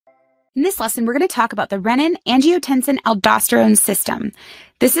In this lesson, we're going to talk about the Renin Angiotensin Aldosterone system.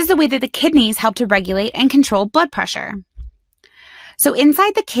 This is the way that the kidneys help to regulate and control blood pressure. So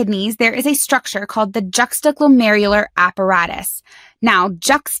inside the kidneys, there is a structure called the juxtaglomerular apparatus. Now,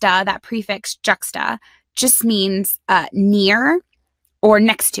 juxta, that prefix juxta, just means near or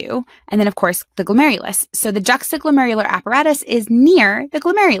next to, and then of course the glomerulus. So the juxtaglomerular apparatus is near the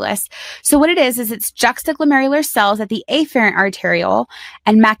glomerulus. So what it is it's juxtaglomerular cells at the afferent arteriole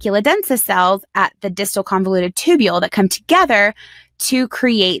and macula densa cells at the distal convoluted tubule that come together to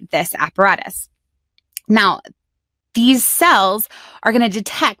create this apparatus. Now, these cells are going to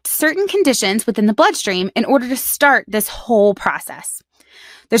detect certain conditions within the bloodstream in order to start this whole process.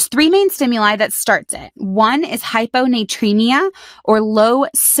 There's three main stimuli that starts it. One is hyponatremia, or low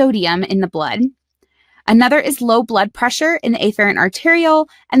sodium in the blood. Another is low blood pressure in the afferent arteriole,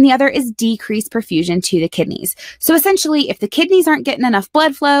 and the other is decreased perfusion to the kidneys. So essentially, if the kidneys aren't getting enough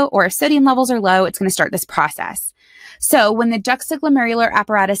blood flow or if sodium levels are low, it's going to start this process. So when the juxtaglomerular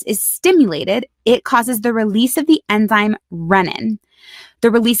apparatus is stimulated, it causes the release of the enzyme renin.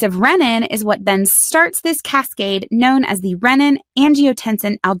 The release of renin is what then starts this cascade known as the Renin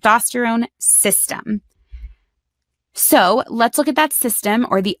Angiotensin Aldosterone system. So let's look at that system,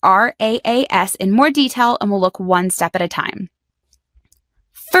 or the RAAS, in more detail, and we'll look one step at a time.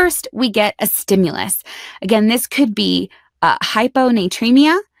 First, we get a stimulus. Again, this could be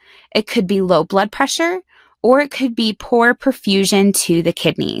hyponatremia, it could be low blood pressure, or it could be poor perfusion to the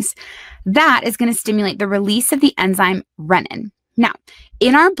kidneys. That is going to stimulate the release of the enzyme renin. Now,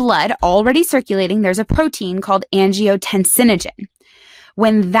 in our blood already circulating, there's a protein called angiotensinogen.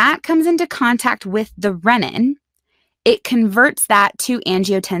 When that comes into contact with the renin, it converts that to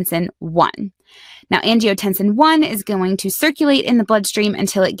angiotensin 1. Now, angiotensin 1 is going to circulate in the bloodstream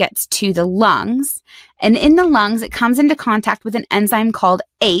until it gets to the lungs. And in the lungs, it comes into contact with an enzyme called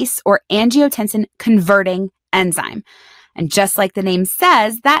ACE, or angiotensin converting enzyme. And just like the name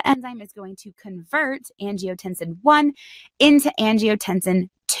says, that enzyme is going to convert angiotensin 1 into angiotensin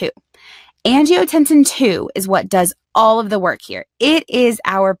 2. Angiotensin 2 is what does all of the work here. It is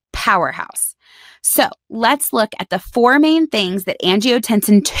our powerhouse. So let's look at the four main things that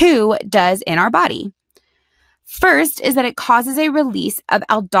angiotensin 2 does in our body. First is that it causes a release of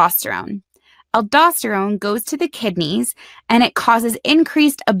aldosterone. Aldosterone goes to the kidneys and it causes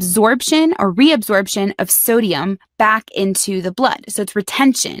increased absorption or reabsorption of sodium back into the blood. So it's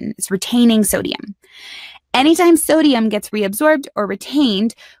retention, it's retaining sodium. Anytime sodium gets reabsorbed or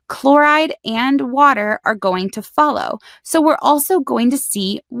retained, chloride and water are going to follow. So we're also going to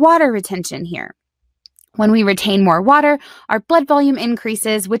see water retention here. When we retain more water, our blood volume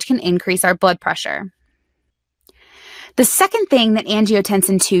increases, which can increase our blood pressure. The second thing that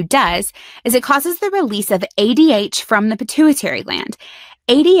angiotensin 2 does is it causes the release of ADH from the pituitary gland.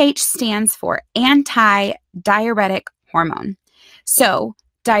 ADH stands for anti-diuretic hormone. So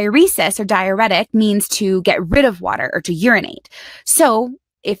diuresis, or diuretic, means to get rid of water or to urinate. So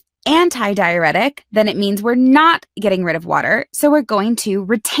if anti-diuretic, then it means we're not getting rid of water, so we're going to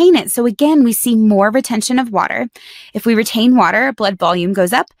retain it. So again, we see more retention of water. If we retain water, blood volume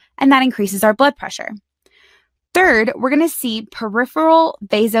goes up, and that increases our blood pressure. Third, we're going to see peripheral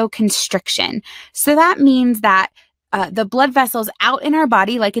vasoconstriction. So that means that the blood vessels out in our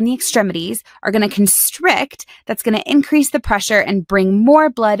body, like in the extremities, are going to constrict. That's going to increase the pressure and bring more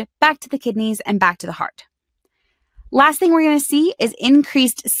blood back to the kidneys and back to the heart. Last thing we're going to see is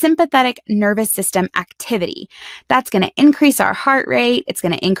increased sympathetic nervous system activity. That's going to increase our heart rate, it's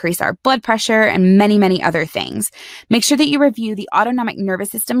going to increase our blood pressure, and many, many other things. Make sure that you review the autonomic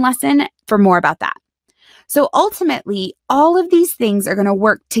nervous system lesson for more about that. So ultimately, all of these things are going to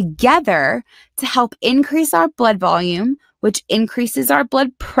work together to help increase our blood volume, which increases our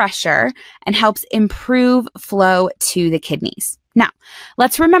blood pressure and helps improve flow to the kidneys. Now,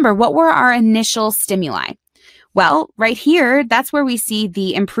 let's remember, what were our initial stimuli? Well, right here, that's where we see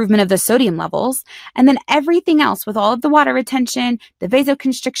the improvement of the sodium levels, and then everything else with all of the water retention, the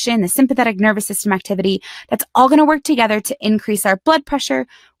vasoconstriction, the sympathetic nervous system activity, that's all going to work together to increase our blood pressure,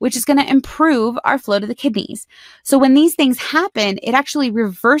 which is going to improve our flow to the kidneys. So when these things happen, it actually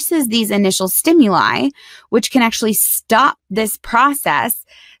reverses these initial stimuli, which can actually stop this process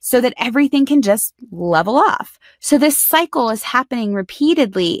so that everything can just level off. So this cycle is happening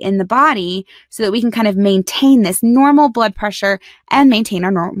repeatedly in the body so that we can kind of maintain this normal blood pressure and maintain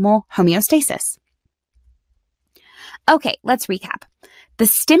our normal homeostasis. Okay, let's recap. The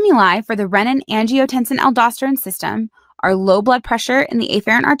stimuli for the renin angiotensin aldosterone system are low blood pressure in the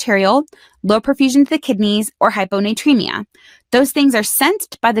afferent arteriole, low perfusion to the kidneys, or hyponatremia. Those things are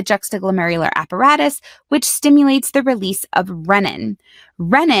sensed by the juxtaglomerular apparatus, which stimulates the release of renin.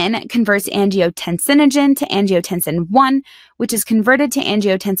 Renin converts angiotensinogen to angiotensin 1, which is converted to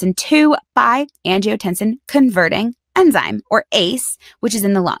angiotensin 2 by angiotensin converting enzyme, or ACE, which is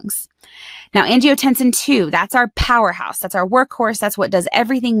in the lungs. Now, angiotensin 2, that's our powerhouse. That's our workhorse. That's what does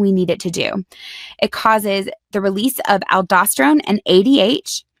everything we need it to do. It causes the release of aldosterone and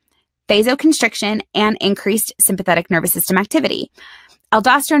ADH, vasoconstriction, and increased sympathetic nervous system activity.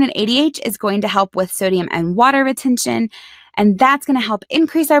 Aldosterone and ADH is going to help with sodium and water retention, and that's going to help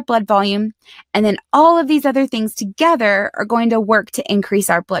increase our blood volume. And then all of these other things together are going to work to increase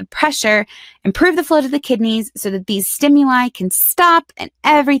our blood pressure, improve the flow to the kidneys so that these stimuli can stop and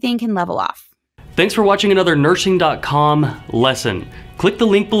everything can level off. Thanks for watching another nursing.com lesson. Click the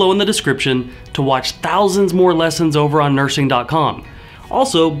link below in the description to watch thousands more lessons over on nursing.com.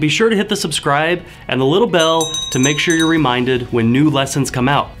 Also, be sure to hit the subscribe and the little bell to make sure you're reminded when new lessons come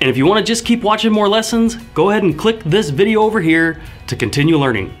out. And if you want to just keep watching more lessons, go ahead and click this video over here to continue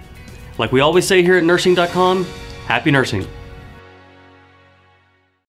learning. Like we always say here at nursing.com, happy nursing.